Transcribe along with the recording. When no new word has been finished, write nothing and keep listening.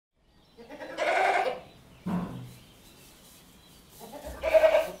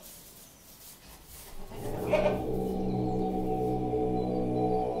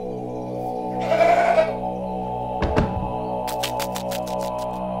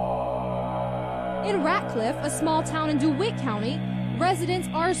In Ratcliffe, a small town in DeWitt County, residents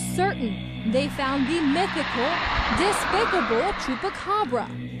are certain they found the mythical, despicable Chupacabra.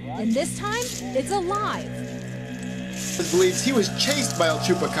 And this time, it's alive. It believes he was chased by El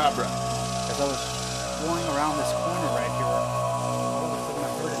Chupacabra. As I was going around this corner right here, all of a sudden I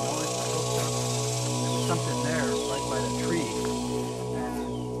heard a noise. I looked up. There was something there right by the tree.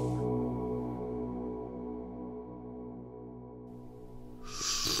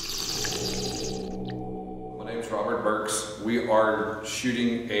 My name is Robert Burks. We are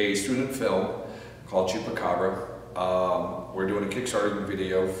shooting a student film called Chupacabra. We're doing a Kickstarter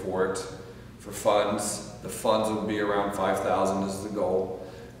video for it, for funds. The funds will be around $5,000 is the goal.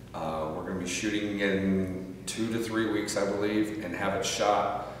 We're going to be shooting in 2 to 3 weeks, I believe, and have it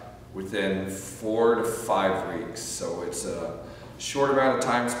shot within 4 to 5 weeks. So it's a short amount of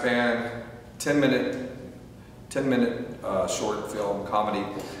time span, 10 minute short film comedy,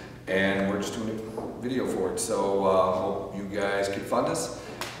 and we're just doing a video for it. So hope you guys can fund us,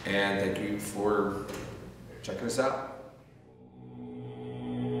 and thank you for checking us out.